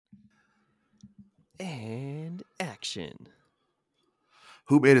And action.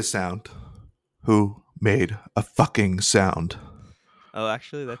 Who made a sound? Who made a fucking sound? Oh,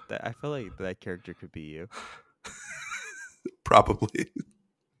 actually, that I feel like that character could be you. Probably.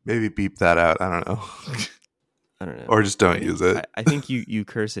 Maybe beep that out. I don't know. I don't know. Or just don't use it. I think you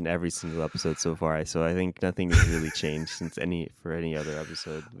curse in every single episode so far, so I think nothing has really changed since any other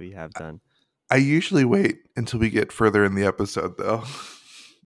episode we have done. I usually wait until we get further in the episode, though.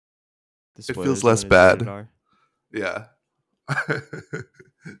 The It feels spoiler less zone is bad. rated R. Yeah.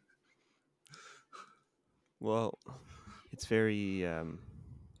 Well, it's very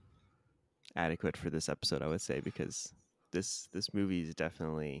adequate for this episode, I would say, because this movie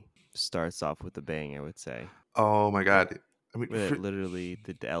definitely starts off with a bang, I would say. Oh my god. I mean, With literally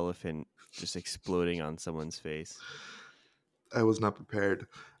the elephant just exploding on someone's face. I was not prepared.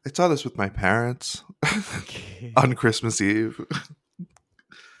 I saw this with my parents on Christmas Eve.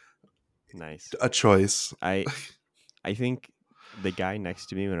 Nice. A choice. I think the guy next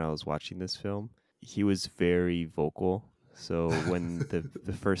to me when I was watching this film, he was very vocal. So when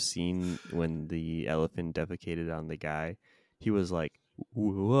the first scene when the elephant defecated on the guy, he was like,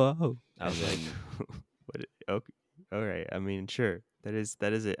 "Whoa!" I was like, "What? Okay, all right. I mean, sure, that is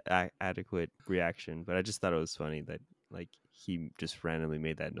an adequate reaction." But I just thought it was funny that like he just randomly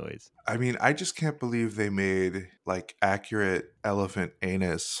made that noise. I mean, I just can't believe they made like accurate elephant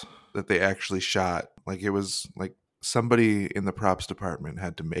anus that they actually shot. Like it was like somebody in the props department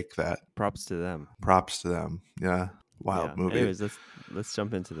had to make that. Props to them. Props to them. Yeah. Wild movie. Anyways, let's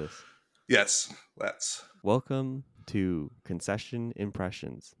jump into this. Yes, let's. Welcome to Concession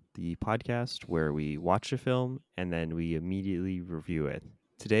Impressions, the podcast where we watch a film and then we immediately review it.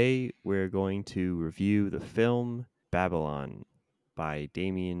 Today, we're going to review the film Babylon by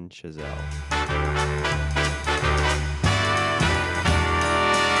Damien Chazelle.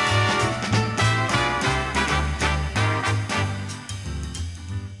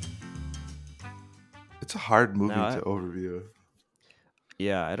 It's a hard movie Now, to overview.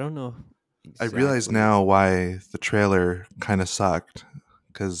 Yeah, I don't know. Exactly. I realize now why the trailer kind of sucked.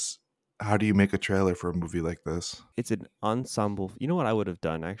 Because how do you make a trailer for a movie like this? It's an ensemble. You know what I would have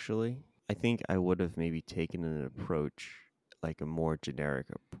done, actually? I think I would have maybe taken an approach, like a more generic.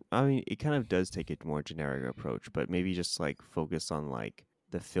 I mean, it kind of does take a more generic approach, but maybe just like focus on like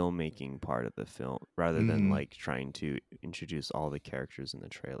the filmmaking part of the film rather than like trying to introduce all the characters in the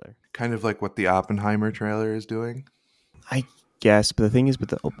trailer. Kind of like what the Oppenheimer trailer is doing. I guess, but the thing is with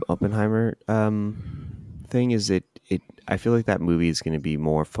the Oppenheimer thing is I feel like that movie is going to be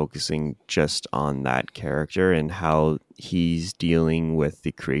more focusing just on that character and how he's dealing with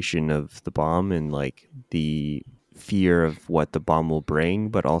the creation of the bomb and like the fear of what the bomb will bring,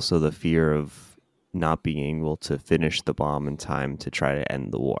 but also the fear of not being able to finish the bomb in time to try to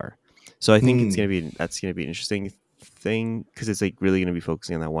end the war. So I think that's going to be an interesting thing because it's like really going to be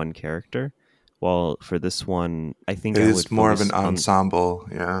focusing on that one character. Well, for this one, I think it I is would more of an ensemble.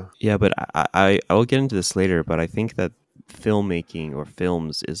 Yeah, but I will get into this later. But I think that filmmaking or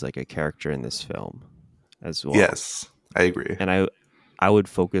films is like a character in this film as well. Yes, I agree. And I would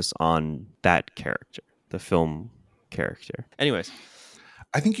focus on that character, the film character. Anyways,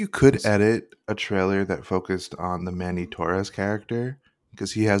 I think you could edit a trailer that focused on the Manny Torres character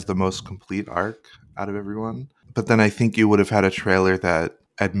because he has the most complete arc out of everyone. But then I think you would have had a trailer that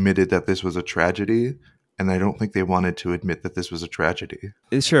admitted that this was a tragedy, and I don't think they wanted to admit that this was a tragedy.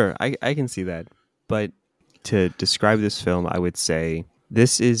 Sure, I can see that. But to describe this film, I would say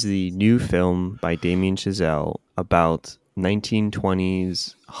this is the new film by Damien Chazelle about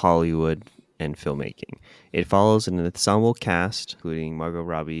 1920s Hollywood and filmmaking. It follows an ensemble cast, including Margot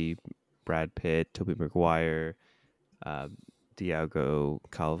Robbie, Brad Pitt, Tobey Maguire, Diego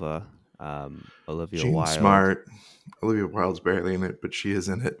Calva, Olivia Gene Wilde. Smart. Olivia Wilde's barely in it, but she is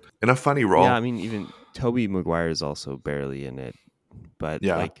in it. In a funny role. Yeah, I mean, even Tobey Maguire is also barely in it. But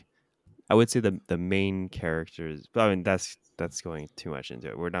like, I would say the main characters, but I mean, that's going too much into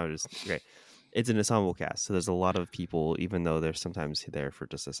it. We're now just, okay. It's an ensemble cast, so there's a lot of people, even though they're sometimes there for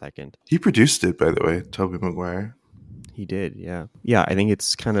just a second. He produced it, by the way, Tobey Maguire. He did, yeah. Yeah, I think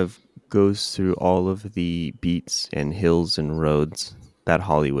it's kind of goes through all of the beats and hills and roads that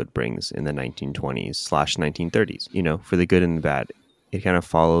Hollywood brings in the 1920s/1930s, you know, for the good and the bad. It kind of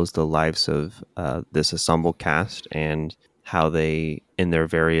follows the lives of this ensemble cast and how they, in their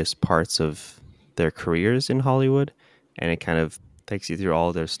various parts of their careers in Hollywood, and it kind of takes you through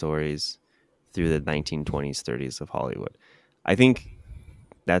all their stories through the 1920s, 30s of Hollywood. I think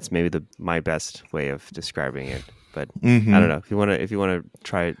that's maybe my best way of describing it. But I don't Hmm. know if you want to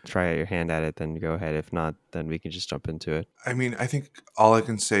try your hand at it, then go ahead. If not, then we can just jump into it. I mean, I think all I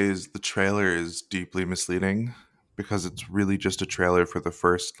can say is the trailer is deeply misleading because it's really just a trailer for the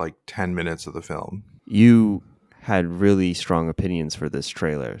first like 10 minutes of the film. You had really strong opinions for this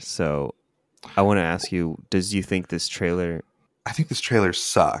trailer, so I want to ask you: does you think this trailer? I think this trailer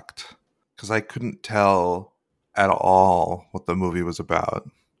sucked because I couldn't tell at all what the movie was about,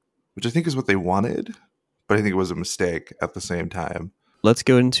 which I think is what they wanted, but I think it was a mistake at the same time. Let's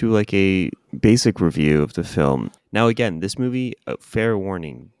go into like a basic review of the film. Now, again, this movie, fair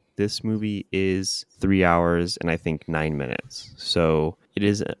warning, this movie is 3 hours and I think 9 minutes. So it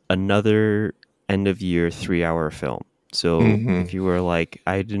is another end of year 3 hour film. So Hmm. if you were like,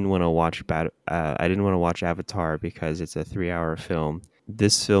 I didn't want to watch Avatar because it's a 3 hour film.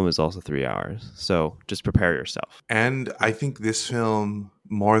 This film is also 3 hours. So just prepare yourself. And I think this film,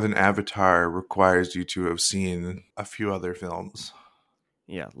 more than Avatar, requires you to have seen a few other films.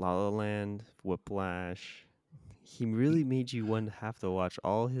 Yeah, La La Land, Whiplash, he really made you want to have to watch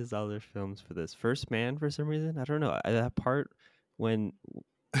all his other films for this. First Man, for some reason, I don't know that part when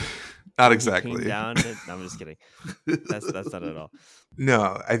Not he came exactly. down. No, I'm just kidding. That's not at all.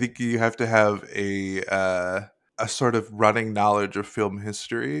 No, I think you have to have a sort of running knowledge of film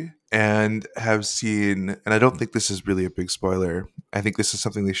history and have seen. And I don't think this is really a big spoiler. I think this is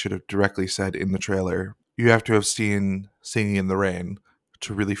something they should have directly said in the trailer. You have to have seen Singing in the Rain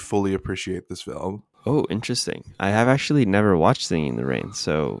to really fully appreciate this film. Oh, interesting. I have actually never watched Singing in the Rain,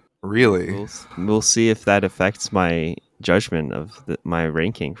 so Really, we'll see if that affects my judgment of my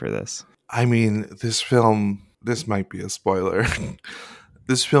ranking for this. I mean, this film. This might be a spoiler.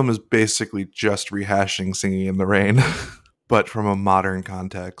 This film is basically just rehashing Singing in the Rain, but from a modern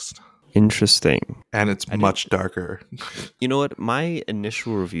context. Interesting. And it's I didn't. much darker. You know what? My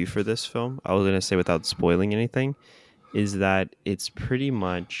initial review for this film, I was gonna say without spoiling anything, is that it's pretty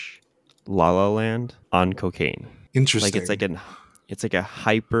much La La Land on cocaine. Like Interesting. it's like a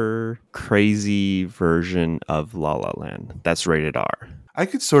hyper crazy version of La La Land that's rated R. I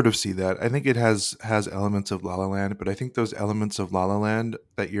could sort of see that. I think it has elements of La La Land, but I think those elements of La La Land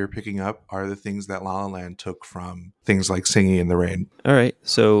that you're picking up are the things that La La Land took from things like Singing in the Rain. All right,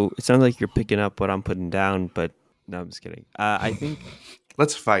 so it sounds like you're picking up what I'm putting down, but no, I'm just kidding. I think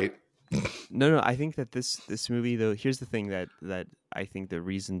Let's fight. no. I think that this movie though. Here's the thing that I think the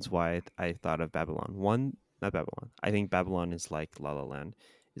reasons why I thought of Babylon. One, not Babylon. I think Babylon is like La La Land.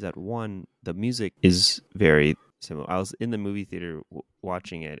 Is that one? The music is very similar. I was in the movie theater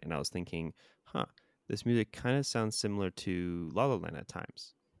watching it, and I was thinking, huh, this music kind of sounds similar to La La Land at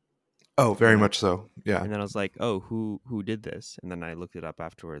times. Oh, And very much so. Yeah. then I was like, oh, who did this? And then I looked it up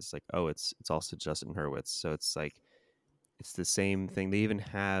afterwards. Like, oh, it's also Justin Hurwitz. So it's like it's the same thing. They even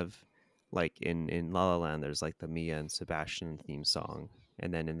have like in La La Land, there's like the Mia and Sebastian theme song,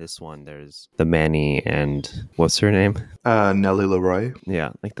 and then in this one, there's the Manny and what's her name? Nellie Leroy.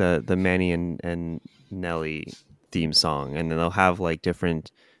 Yeah, like the Manny and Nelly theme song, and then they'll have like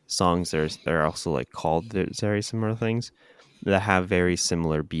different songs. They're also like called very similar things that have very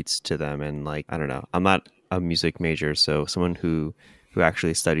similar beats to them, and like I don't know. I'm not a music major, so someone who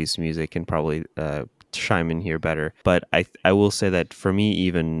actually studies music can probably chime in here better. But I will say that for me,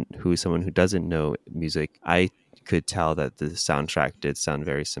 even who is someone who doesn't know music, I could tell that the soundtrack did sound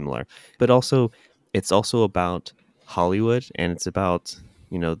very similar. But also, it's also about Hollywood, and it's about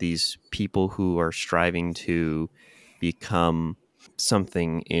these people who are striving to become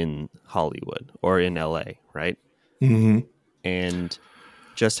something in Hollywood or in LA, right? Hmm. And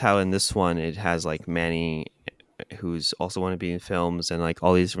just how in this one it has like Manny who's also want to be in films and like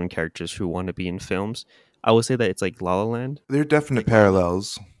all these different characters who want to be in films. I would say that it's like La La Land. There are definite Like La La,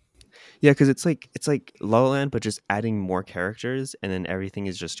 parallels yeah, because it's like La La Land, but just adding more characters, and then everything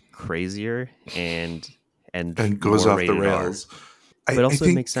is just crazier and and goes more off the rated R. rails. But I also, it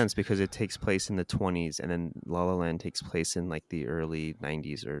think makes sense because it takes place in the 20s, and then La La Land takes place in like the early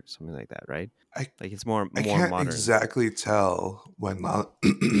 90s or something like that, right? I Like it's more I more can't modern. exactly tell when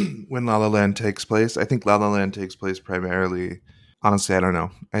when La La Land takes place. I think La La Land takes place primarily. Honestly, I don't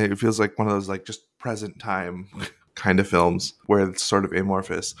know. It feels like one of those like just present time kind of films where it's sort of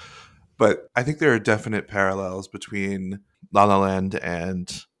amorphous. But I think there are definite parallels between La La Land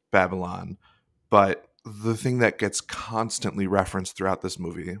and Babylon. But the thing that gets constantly referenced throughout this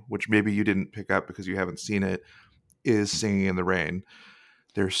movie, which maybe you didn't pick up because you haven't seen it, is Singing in the Rain.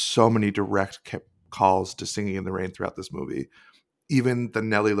 There's so many direct calls to Singing in the Rain throughout this movie. Even the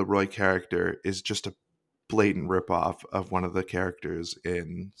Nellie Leroy character is just a blatant ripoff of one of the characters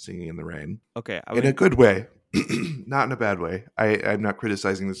in Singing in the Rain Okay, I in a would. good way, not in a bad way. I'm not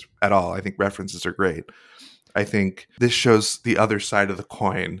criticizing this at all. I think references are great. I think this shows the other side of the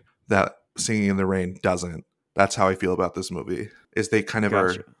coin that Singing in the Rain doesn't. That's how I feel about this movie. Is they kind of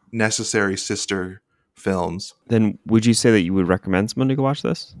Gotcha. are necessary sister films. Then would you say that you would recommend someone to go watch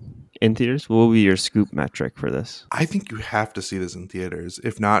this in theaters? What would be your scoop metric for this? I think you have to see this in theaters,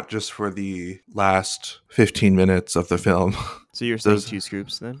 if not just for the last 15 minutes of the film. So you're saying Those two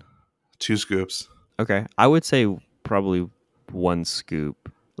scoops then? two scoops. Okay. I would say probably one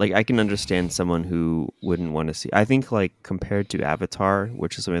scoop. Like I can understand someone who wouldn't want to see. I think like compared to Avatar,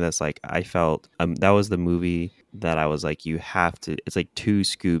 which is something that's like I felt that was the movie that I was like you have to. It's like two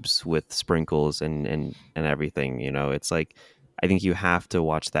scoops with sprinkles and everything. You know, it's like I think you have to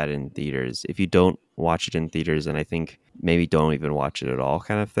watch that in theaters. If you don't watch it in theaters, then I think maybe don't even watch it at all,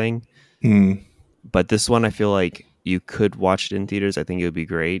 kind of thing. Hmm. But this one, I feel like you could watch it in theaters. I think it would be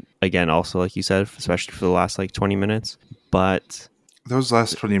great. Again, also like you said, especially for the last like 20 minutes. But Those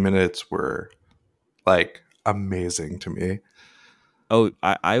last 20 minutes were like amazing to me. oh,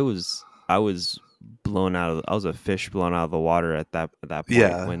 I was blown out of I was a fish blown out of the water at that point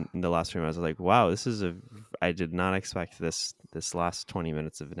Yeah. when in the last few minutes I was like, wow, this is a I did not expect this last 20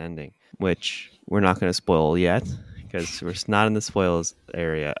 minutes of an ending, which we're not going to spoil yet because we're not in the spoils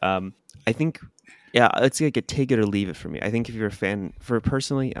area. I think yeah, it's like a take it or leave it for me. I think if you're a fan, for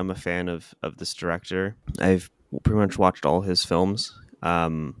personally, I'm a fan of this director. I've pretty much watched all his films, at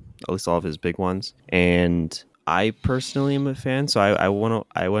least all of his big ones, and I personally am a fan. So I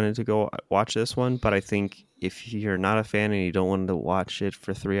wanted to go watch this one, but I think if you're not a fan and you don't want to watch it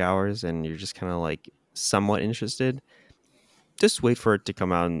for 3 hours and you're just kind of like somewhat interested, just wait for it to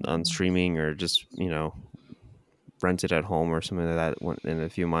come out on streaming or just rent it at home or something like that in a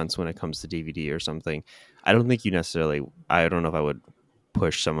few months when it comes to DVD or something. I don't think you necessarily. I don't know if I would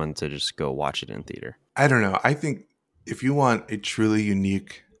push someone to just go watch it in theater. I don't know. I think if you want a truly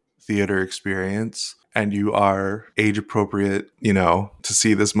unique theater experience and you are age appropriate, to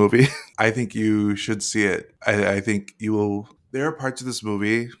see this movie, I think you should see it. I think you will. There are parts of this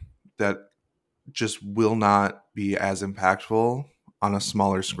movie that just will not be as impactful on a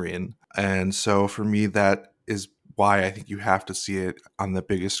smaller screen. And so for me, that is why I think you have to see it on the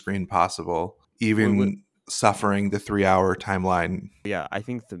biggest screen possible, What, even suffering the 3 hour timeline. yeah, I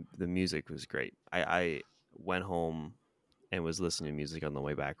think the music was great. I went home and was listening to music on the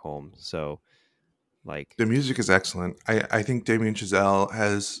way back home. So like The music is excellent. I think Damien Chazelle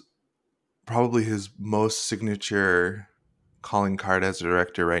has probably his most signature calling card as a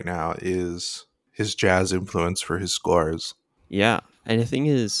director right now is his jazz influence for his scores. yeah, and the thing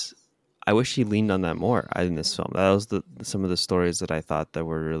is, I wish he leaned on that more in this film. That was some of the stories that I thought that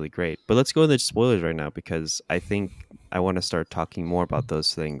were really great. But let's go into spoilers right now because I think I want to start talking more about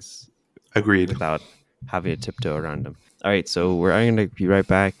those things Agreed. without having to tiptoe around them. All right, so we're going to be right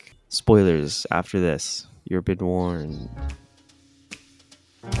back. Spoilers after this. You've been warned.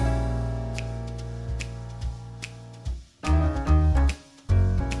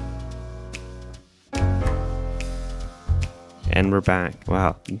 And we're back.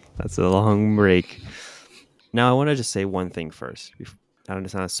 Wow, that's a long break. Now, I want to just say one thing first. I don't,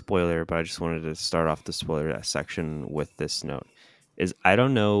 it's not a spoiler, but I just wanted to start off the spoiler section with this note. Is I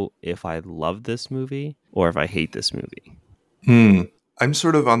don't know if I love this movie or if I hate this movie. Hmm. I'm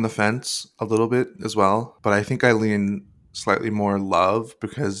sort of on the fence a little bit as well, but I think I lean slightly more love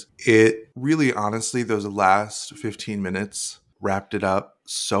because it really honestly those last 15 minutes wrapped it up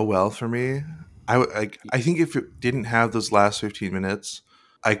so well for me. I think if it didn't have those last 15 minutes,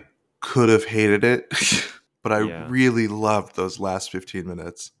 I could have hated it, but I Yeah. really loved those last 15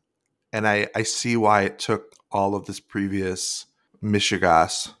 minutes. And I see why it took all of this previous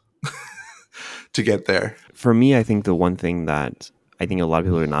mishigas to get there. For me, I think the one thing that I think a lot of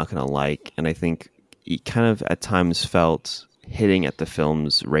people are not going to like, and I think it kind of at times felt hitting at the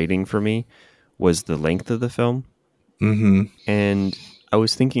film's rating for me, was the length of the film. Mm-hmm. And I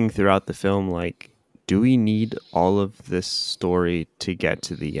was thinking throughout the film, like, do we need all of this story to get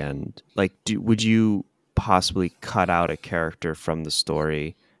to the end? Like, would you possibly cut out a character from the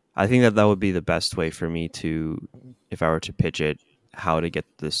story? I think that would be the best way for me to, if I were to pitch it, how to get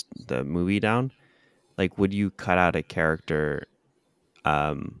the movie down. Like, would you cut out a character,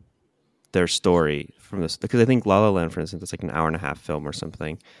 um, their story from this? Because I think La La Land, for instance, it's like an hour and a half film or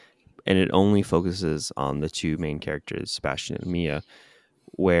something, and it only focuses on the two main characters, Sebastian and Mia.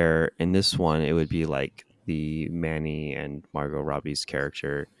 Where in this one, it would be like the Manny and Margot Robbie's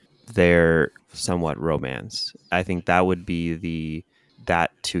character, their somewhat romance. I think that would be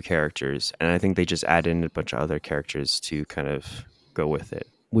that two characters, and I think they just add in a bunch of other characters to kind of go with it.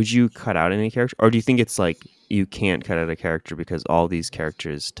 Would you cut out any character, or do you think it's like you can't cut out a character because all these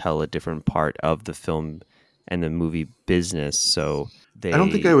characters tell a different part of the film and the movie business, so I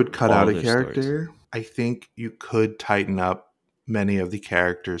don't think I they would cut out all a their stories. character. I think you could tighten up many of the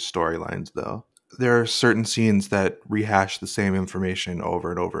characters' storylines, though. There are certain scenes that rehash the same information over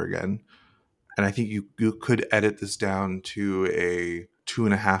and over again. And I think you could edit this down to a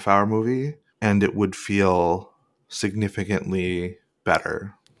 2.5 hour movie and it would feel significantly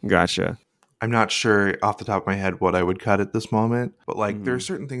better. Gotcha. I'm not sure off the top of my head what I would cut at this moment, but like there are Hmm.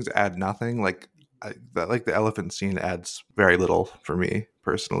 certain things that add nothing. Like the elephant scene adds very little for me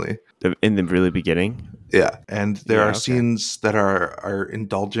personally. In the really beginning. Yeah, and there are Yeah. Okay. scenes that are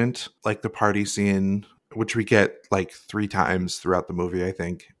indulgent, like the party scene, which we get like 3 times throughout the movie. I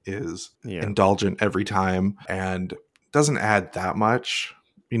think is Yeah. indulgent every time and doesn't add that much.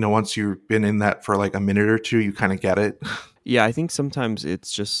 You know, once you've been in that for like a minute or two, you kind of get it. Yeah, I think sometimes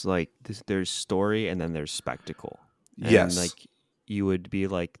it's just like there's story and then there's spectacle. And Yes. like you would be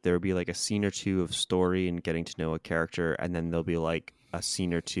like there would be like a scene or two of story and getting to know a character, and then there'll be like a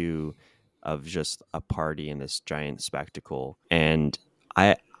scene or two of just a party and this giant spectacle. And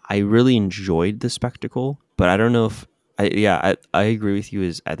I I really enjoyed the spectacle, but I don't know if I agree with you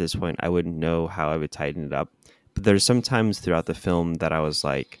is at this point I wouldn't know how I would tighten it up. But there's some times throughout the film that I was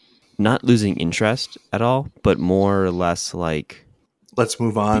like not losing interest at all, but more or less like Let's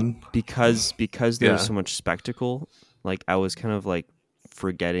move on. because there was Yeah. so much spectacle, like I was kind of like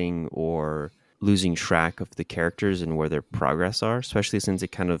forgetting or losing track of the characters and where their progress are, especially since it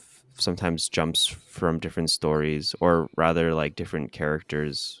kind of sometimes jumps from different stories, or rather like different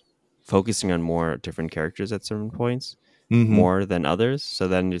characters, focusing on more different characters at certain points Mm-hmm. more than others. So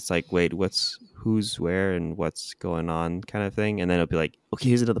then it's like, wait, what's who's where and what's going on kind of thing. And then it'll be like, okay,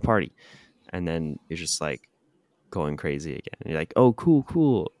 here's another party. And then it's just like going crazy again. And you're like, oh, cool,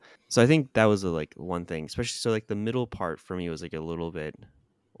 cool. So I think that was like one thing, especially so like the middle part for me was like a little bit,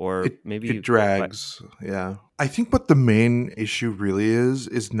 or It maybe, but drags. Yeah. I think what the main issue really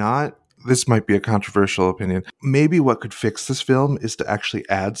is not, this might be a controversial opinion. Maybe what could fix this film is to actually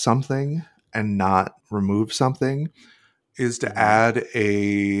add something and not remove something, is to mm-hmm, add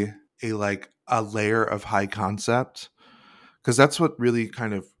a like a layer of high concept, because that's what really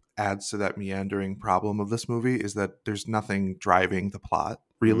kind of adds to that meandering problem of this movie, is that there's nothing driving the plot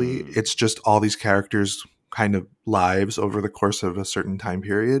really. mm, It's just all these characters kind of lives over the course of a certain time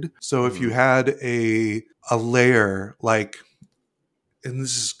period. So if you mm, had a layer like, and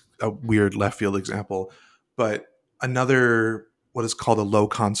this is a weird left field example, but another what is called a low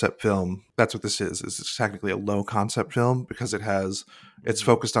concept film. That's what this is. It's technically a low concept film because it's mm-hmm,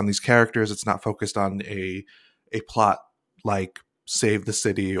 focused on these characters. It's not focused on a plot like save the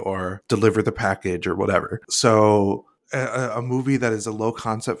city or deliver the package or whatever. So a movie that is a low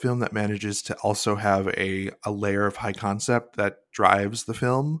concept film that manages to also have a layer of high concept that drives the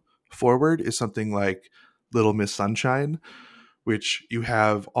film forward is something like Little Miss Sunshine, which you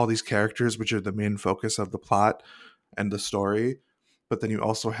have all these characters, which are the main focus of the plot and the story. But then you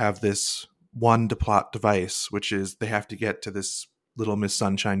also have this one to plot device, which is they have to get to this Little Miss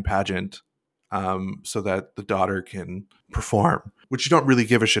Sunshine pageant, so that the daughter can perform, which you don't really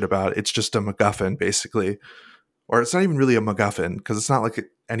give a shit about. It's just a MacGuffin, basically. Or it's not even really a MacGuffin because it's not like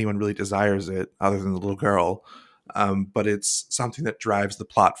anyone really desires it other than the little girl. But it's something that drives the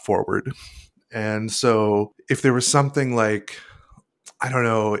plot forward. And so if there was something like, I don't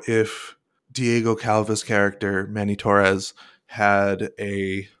know, if Diego Calva's character Manny Torres had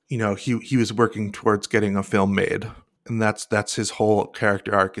he was working towards getting a film made, and that's his whole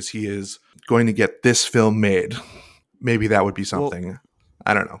character arc, is he is going to get this film made. Maybe that would be well, something.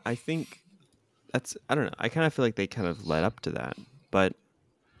 I don't know. I think that's I don't know. I kind of feel like they kind of led up to that, but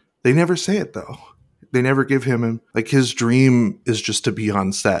They never say it though. They never give him, like, his dream is just to be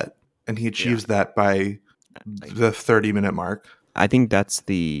on set, and he yeah, achieves that by like the 30-minute mark. I think that's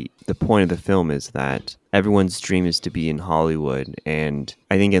the point of the film is that everyone's dream is to be in Hollywood, and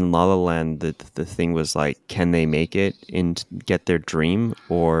I think in La La Land the thing was like, can they make it and get their dream,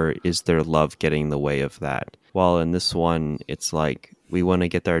 or is their love getting in the way of that? While in this one, it's like we want to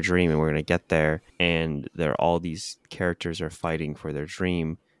get our dream and we're gonna get there, and there all these characters are fighting for their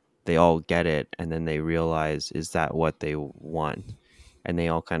dream. They all get it, and then they realize, is that what they want? And they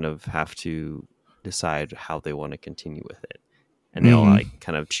all kind of have to decide how they want to continue with it, and they all like Mm-hmm.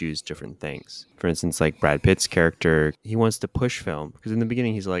 kind of choose different things. For instance, like Brad Pitt's character, he wants to push film because in the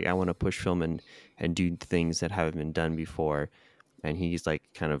beginning he's like, I want to push film and do things that haven't been done before, and he's like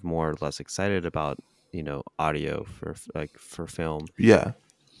kind of more or less excited about audio for like for film, Yeah.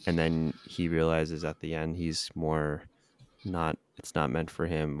 and then he realizes at the end he's more not it's not meant for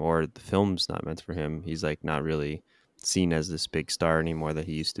him, or the film's not meant for him. He's like not really seen as this big star anymore that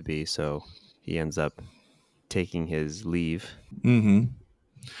he used to be, so he ends up taking his leave,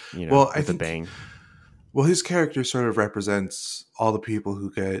 Mm-hmm. Well, I with a think bang. well his character sort of represents all the people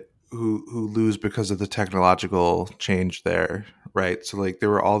who get who lose because of the technological change there, right? So like there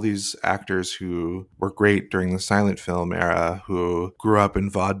were all these actors who were great during the silent film era who grew up in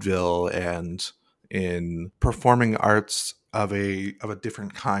vaudeville and in performing arts of a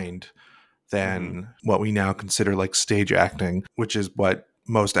different kind Hmm. than what we now consider like stage acting, which is what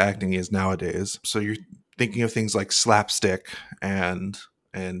most acting is nowadays. So you're thinking of things like slapstick and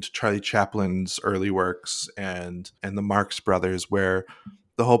Charlie Chaplin's early works and the Marx Brothers, where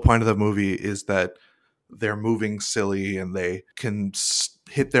the whole point of the movie is that they're moving silly and they can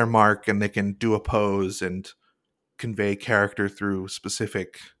hit their mark and they can do a pose and convey character through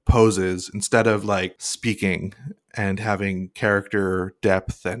specific poses instead of like speaking and having character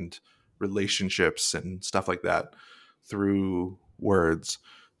depth and relationships and stuff like that through words.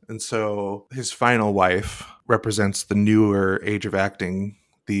 And so his final wife represents the newer age of acting,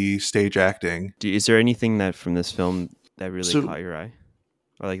 the stage acting. Is there anything that from this film that really So caught your eye,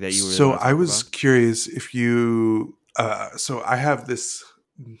 or like that you really so want to I talk was about? curious if you so I have this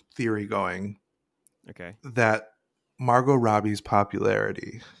theory going Okay. that Margot Robbie's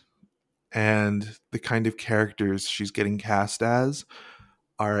popularity and the kind of characters she's getting cast as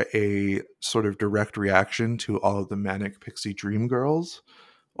are a sort of direct reaction to all of the manic pixie dream girls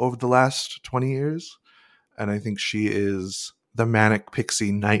over the last 20 years. And I think she is the manic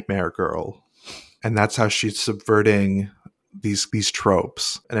pixie nightmare girl, and that's how she's subverting these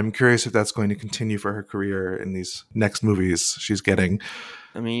tropes. And I'm curious if that's going to continue for her career in these next movies she's getting.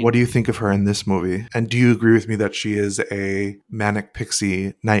 I What mean, do you think of her in this movie? And do you agree with me that she is a manic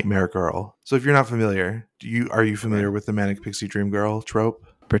pixie nightmare girl? So if you're not familiar, are you okay. familiar with the manic pixie dream girl trope?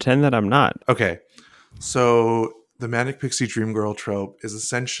 Pretend that I'm not. Okay. So the manic pixie dream girl trope is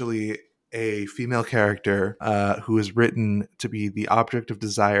essentially a female character who is written to be the object of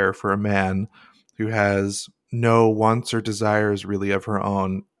desire for a man who has no wants or desires really of her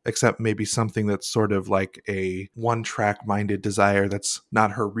own, except maybe something that's sort of like a one track minded desire that's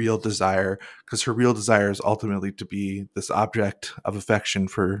not her real desire, because her real desire is ultimately to be this object of affection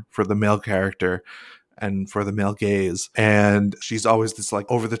for the male character and for the male gaze. And she's always this like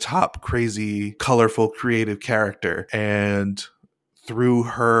over the top, crazy, colorful, creative character. And through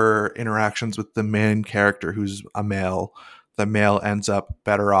her interactions with the main character, who's a male, the male ends up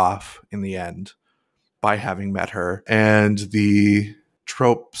better off in the end by having met her. And the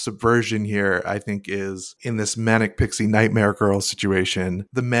trope subversion here, I think, is in this manic pixie nightmare girl situation,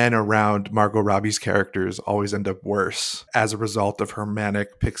 the men around Margot Robbie's characters always end up worse as a result of her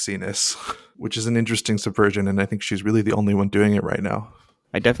manic pixiness, which is an interesting subversion. And I think she's really the only one doing it right now.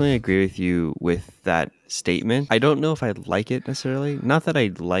 I definitely agree with you with that statement. I don't know if I like it necessarily. Not that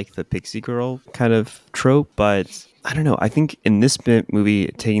I like the Pixie Girl kind of trope, but I don't know. I think in this movie,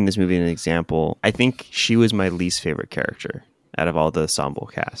 taking this movie as an example, I think she was my least favorite character out of all the ensemble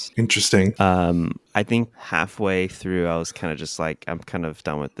cast. Interesting. I think halfway through, I was kind of just like, I'm kind of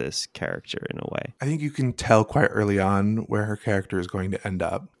done with this character in a way. I think you can tell quite early on where her character is going to end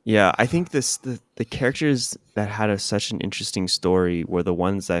up. Yeah, I think the characters that had such an interesting story were the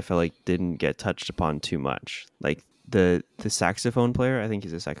ones that I felt like didn't get touched upon too much. Like the saxophone player, I think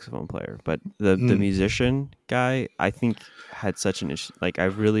he's a saxophone player, but the Mm. musician guy, I think had such an issue. Like I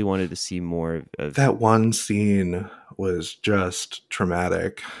really wanted to see more of. That one scene was just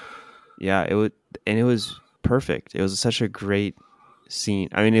traumatic. Yeah, it was perfect. It was such a great scene.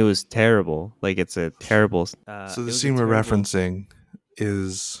 I mean, it was terrible. Like it's a terrible. So It the was a scene we're terrible. referencing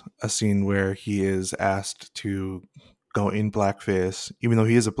is a scene where he is asked to go in blackface. Even though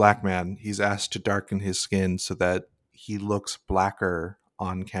he is a black man, he's asked to darken his skin so that he looks blacker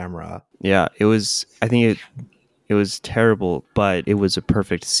on camera. Yeah, it was. I think it was terrible, but it was a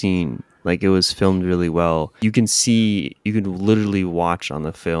perfect scene. Like it was filmed really well. You can literally watch on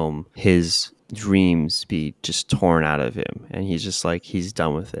the film his dreams be just torn out of him, and he's just like he's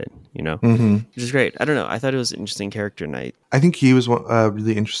done with it, Mm-hmm. which is great. I don't know. I thought it was an interesting character night. I think he was a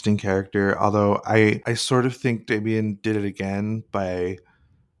really interesting character, although I sort of think Damien did it again by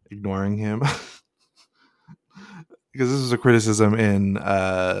ignoring him. Because this is a criticism in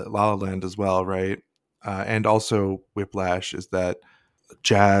La La Land as well, right? And also Whiplash is that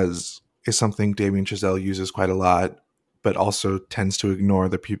jazz is something Damien Chazelle uses quite a lot, but also tends to ignore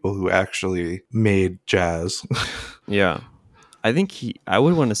the people who actually made jazz. Yeah, I think I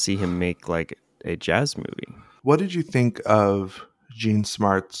would want to see him make like a jazz movie. What did you think of Jean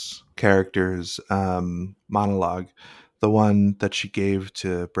Smart's character's monologue, the one that she gave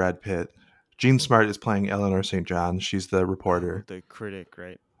to Brad Pitt? Jean Smart is playing Eleanor St. John. She's the Oh, reporter. the critic,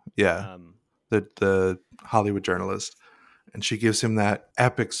 right? Yeah. Um, the Hollywood journalist, and she gives him that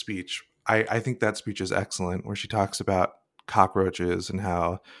epic speech. I think that speech is excellent, where she talks about cockroaches and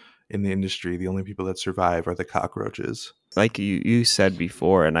how in the industry the only people that survive are the cockroaches. Like you said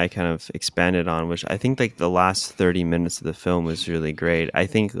before, and I kind of expanded on, which I think like the last 30 minutes of the film was really great. I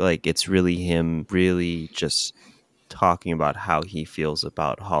think like it's really him really just talking about how he feels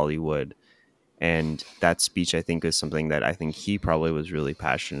about Hollywood. And that speech, I think, is something that I think he probably was really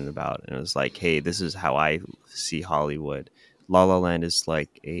passionate about. And it was like, hey, this is how I see Hollywood. La La Land is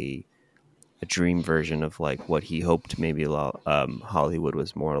like a dream version of like what he hoped maybe Hollywood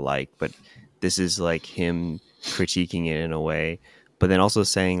was more like. But this is like him critiquing it in a way, but then also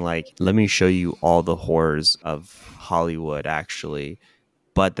saying like, let me show you all the horrors of Hollywood actually.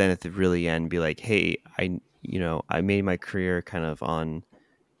 But then at the really end, be like, hey, I made my career kind of on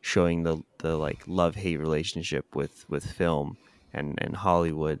showing the like love hate relationship with film and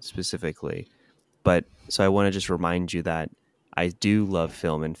Hollywood specifically. But so I want to just remind you that I do love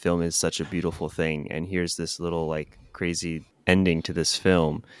film, and film is such a beautiful thing. And here's this little like crazy ending to this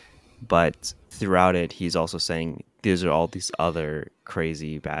film. But throughout it, he's also saying these are all these other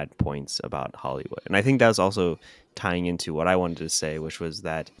crazy bad points about Hollywood. And I think that's also tying into what I wanted to say, which was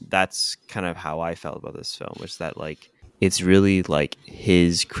that that's kind of how I felt about this film, which is that like it's really like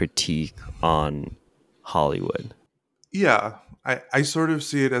his critique on Hollywood. Yeah, I sort of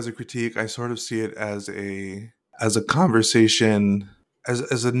see it as a critique. I sort of see it as a conversation,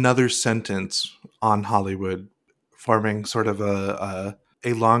 as another sentence on Hollywood, forming sort of a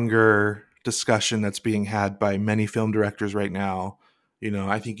longer discussion that's being had by many film directors right now.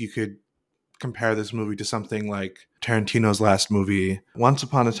 I think you could compare this movie to something like Tarantino's last movie, Once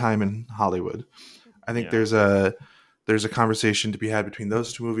Upon a Time in Hollywood. I think Yeah. there's a conversation to be had between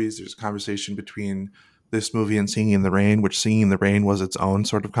those two movies. There's a conversation between this movie and Singing in the Rain, which Singing in the Rain was its own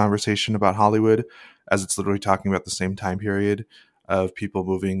sort of conversation about Hollywood, as it's literally talking about the same time period of people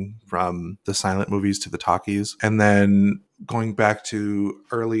moving from the silent movies to the talkies, and then going back to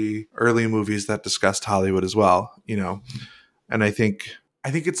early movies that discussed Hollywood as well. And I think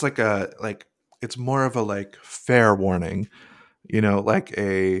it's like it's more of a like fair warning, like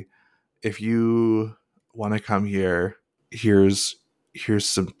a if you want to come here, here's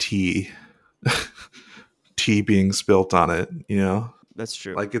some tea being spilt on it. That's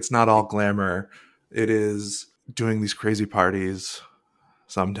true. Like it's not I all think glamour. It is doing these crazy parties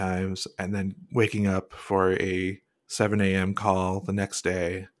sometimes and then waking up for a 7 a.m. call the next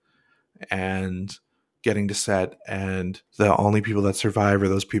day and getting to set, and the only people that survive are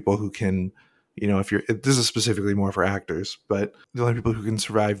those people who can, if you're this is specifically more for actors, but the only people who can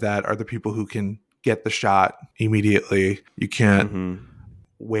survive that are the people who can get the shot immediately. You can't mm-hmm.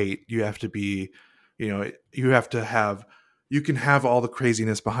 wait. You have to be, you have to have, you can have all the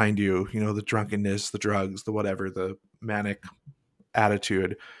craziness behind you, the drunkenness, the drugs, the whatever, the manic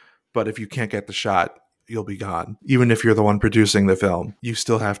attitude, but if you can't get the shot, you'll be gone. Even if you're the one producing the film, you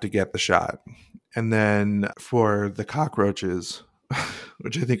still have to get the shot. And then for the cockroaches,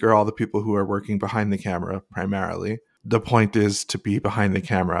 which I think are all the people who are working behind the camera primarily, the point is to be behind the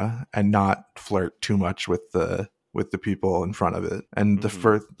camera and not flirt too much with the people in front of it. And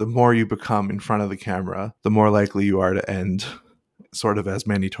Mm-hmm. the more you become in front of the camera, the more likely you are to end sort of as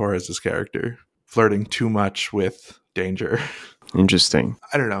Manny Torres' character, flirting too much with danger. Interesting.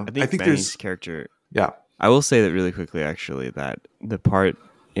 I don't know. I I think think Manny's there's character, yeah, I will say that really quickly actually, that the part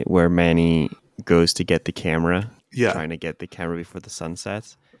where Manny goes to get the camera, yeah, trying to get the camera before the sun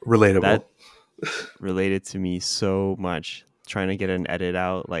sets, relatable. that related to me so much. Trying to get an edit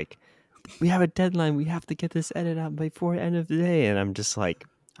out, like we have a deadline, we have to get this edit out before the end of the day, and I'm just like,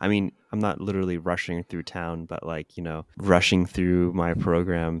 I mean, I'm not literally rushing through town, but like rushing through my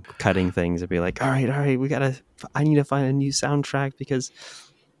program, cutting things, and be like, all right, I need to find a new soundtrack because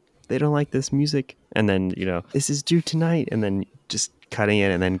they don't like this music, and then this is due tonight, and then just cutting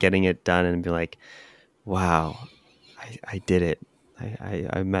it and then getting it done and be like, wow, I did it.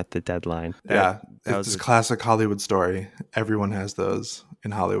 I met the deadline. That Yeah, that it's was this a classic Hollywood story. Everyone has those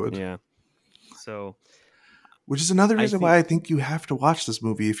in Hollywood. yeah. So Which is another I reason why think I think you have to watch this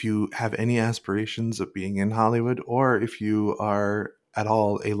movie if you have any aspirations of being in Hollywood, or if you are at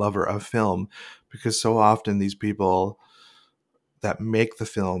all a lover of film, because so often these people that make the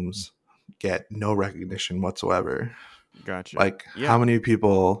films get no recognition whatsoever. gotcha. Like how Yeah, many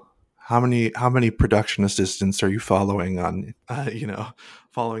people, how many production assistants are you following on,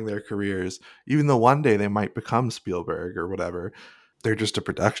 following their careers, even though one day they might become Spielberg or whatever. They're just a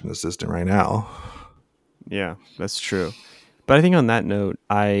production assistant right now. yeah, that's true. But I think on that note,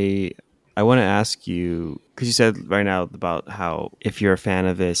 I I want to ask you because you said right now about how if you're a fan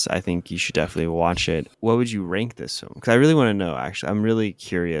of this, I think you should definitely watch it. What would you rank this film? Because I really want to know. Actually, I'm really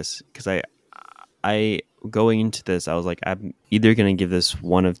curious because I going into this, I was like, I'm either gonna give this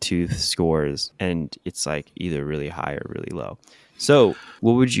one of two scores, and it's like either really high or really low. So,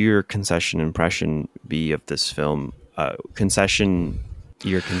 what would your concession impression be of this film?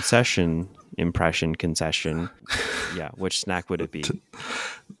 Your concession impression, concession. Yeah, which snack would it be?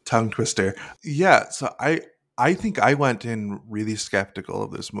 Tongue twister. Yeah, so I think I went in really skeptical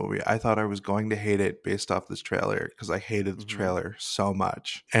of this movie. I thought I was going to hate it based off this trailer because I hated the Hmm. trailer so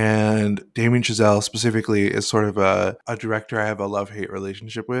much. And Damien Chazelle specifically is sort of a director I have a love-hate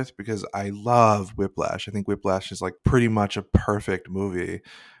relationship with because I love Whiplash. I think Whiplash is like pretty much a perfect movie.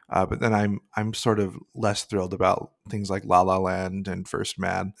 But then I'm sort of less thrilled about things like La La Land and First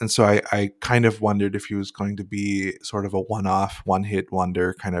Man, and so I kind of wondered if he was going to be sort of a one-off, one-hit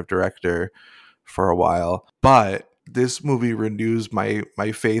wonder kind of director for a while. But this movie renews my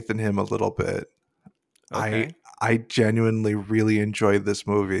faith in him a little bit. I Okay. I genuinely really enjoyed this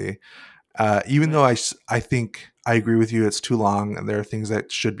movie, even though Nice. I think I agree with you. It's too long, and there are things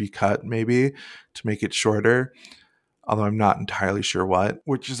that should be cut maybe to make it shorter, although I'm not entirely sure what,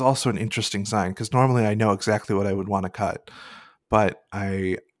 which is also an interesting sign because normally I know exactly what I would want to cut, but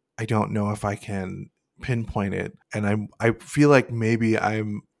I don't know if I can pinpoint it, and I feel like maybe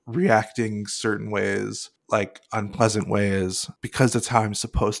I'm reacting certain ways, like unpleasant ways, because that's how I'm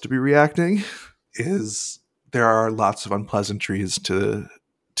supposed to be reacting. Is there are lots of unpleasantries to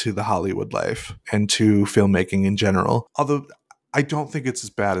the Hollywood life and to filmmaking in general. Although I don't think it's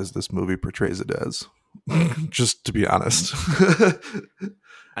as bad as this movie portrays it as. Just to be honest.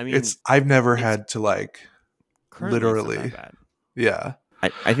 I mean, It's I've never it's had to like currently it's not that literally, bad. yeah.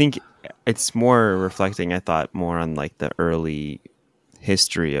 I think it's more reflecting. I thought more on like the early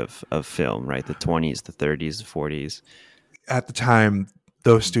history of film, right? The 20s, the 30s, the 40s. At the time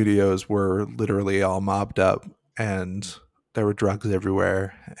those studios were literally all mobbed up and there were drugs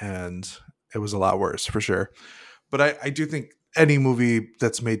everywhere and it was a lot worse for sure. But I do think any movie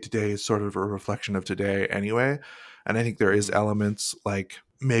that's made today is sort of a reflection of today anyway. And I think there is Hmm. elements like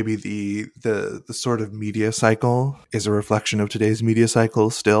maybe the sort of media cycle is a reflection of today's media cycle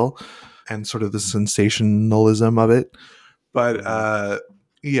still, and sort of the sensationalism of it. But Hmm.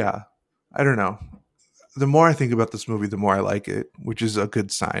 yeah, I don't know. The more I think about this movie, the more I like it, which is a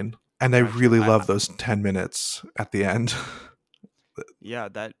good sign. And I Gotcha. really love those 10 minutes at the end. Yeah,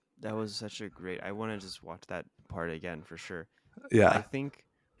 that was such a great. I want to just watch that part again for sure. I Yeah. think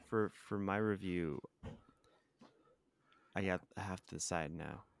for my review, I have to decide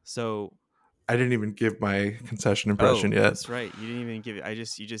now. So, I didn't even give my concession impression oh, yet. that's right. You didn't even give it.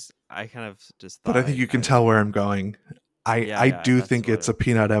 I kind of just But thought I think you I can was tell where gonna. I'm going. Yeah, I yeah, do that's think what it's a it.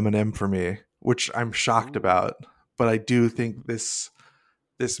 peanut M&M for me, which I'm shocked Ooh. about. But I do think this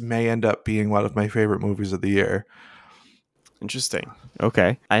may end up being one of my favorite movies of the year. Interesting.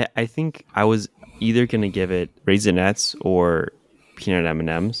 Okay. I think I was either gonna give it Raisinets or peanut M and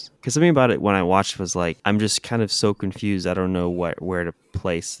M's because something about it when I watched was like I'm just kind of so confused. I don't know where to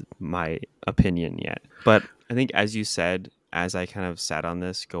place my opinion yet. But I think as you said, as I kind of sat on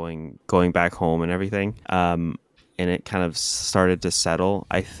this, going back home and everything, and it kind of started to settle.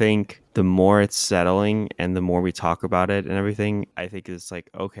 I think the more it's settling and the more we talk about it and everything, I think it's like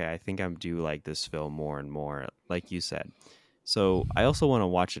okay, I think I'm due like this film more and more, like you said. So I also want to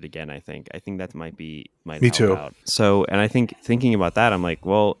watch it again. I think that might Me help too. out. So and I think thinking about that, I'm like,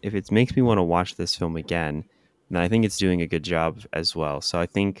 well, if it makes me want to watch this film again, then I think it's doing a good job as well. So I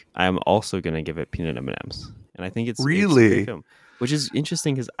think I'm also gonna give it Peanut M&Ms, and I think it's a great Really? film, which is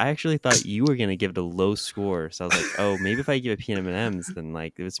interesting because I actually thought you were gonna give it a low score. So I was like, oh, maybe if I give it Peanut M&Ms, then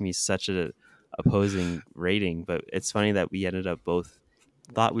like it was me such a opposing rating. But it's funny that we ended up both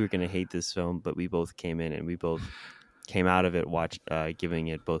thought we were gonna hate this film, but we both came in and we both came out of it giving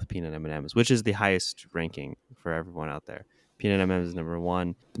it both peanut M&Ms, which is the highest ranking for everyone out there. Peanut M&Ms is number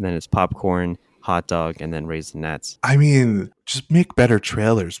one, and then it's popcorn, hot dog, and then Raisinets. I mean, just make better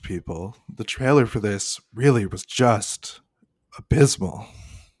trailers, people. The trailer for this really was just abysmal.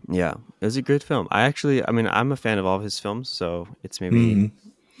 Yeah, it was a good film. I mean, I'm a fan of all of his films, so it's maybe, Mm.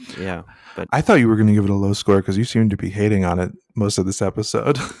 yeah, but I thought you were going to give it a low score because you seem to be hating on it most of this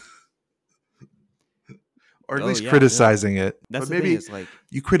episode, or at oh least yeah, no, criticizing it. that's But the thing maybe is like,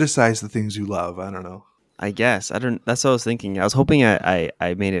 you criticize the things you love. I don't know. I guess I don't. That's what I was thinking. I was hoping I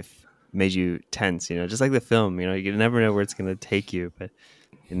made you tense, just like the film. You never know where it's gonna take you, but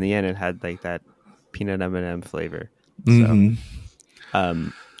in the end, it had like that peanut M&M flavor. So, Hmm.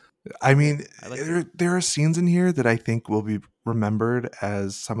 um, I Yeah, mean, I liked it. there are scenes in here that I think will be remembered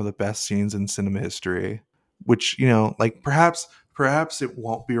as some of the best scenes in cinema history. Which, you know, like perhaps it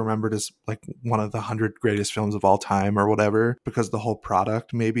won't be remembered as like one of the 100 greatest films of all time or whatever, because the whole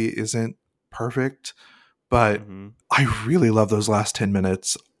product maybe isn't perfect. But Hmm. I really love those last 10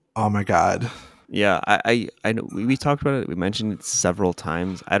 minutes. Oh my god! Yeah, I know we talked about it. We mentioned it several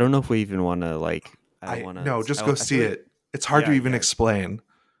times. I don't know if we even want to like. I don't I want to. no, just go I feel see like it. It's hard to yeah, even yeah, explain.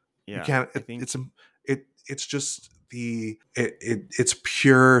 You yeah. can't. I think It's just it's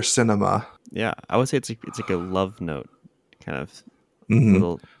pure cinema. yeah. I would say it's like a love note kind of Hmm.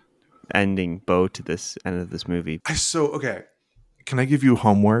 little ending bow to this end of this movie. Okay. Can I give you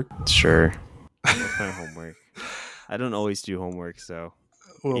homework? Sure. What's my homework? I don't always do homework, so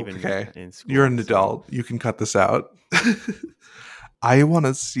Well, even okay. in You're school. an So adult. You can cut this out. I want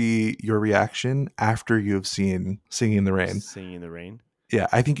to see your reaction after you have seen Singing in the Rain. singing in the rain. Yeah,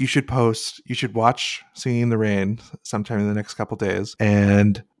 I think you should watch Singing in the Rain sometime in the next couple days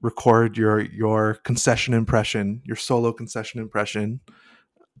and record your concession impression, your solo concession impression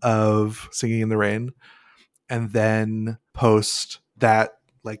of Singing in the Rain, and then post that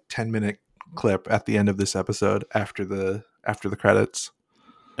like 10-minute clip at the end of this episode after the credits.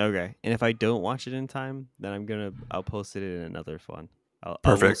 Okay, and if I don't watch it in time, then I'll post it in another one. I will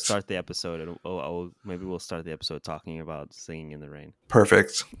Perfect. start the episode, and maybe we'll start the episode talking about singing in the rain.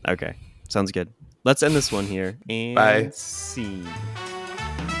 Perfect. Okay, sounds good. Let's end this one here Bye. and scene.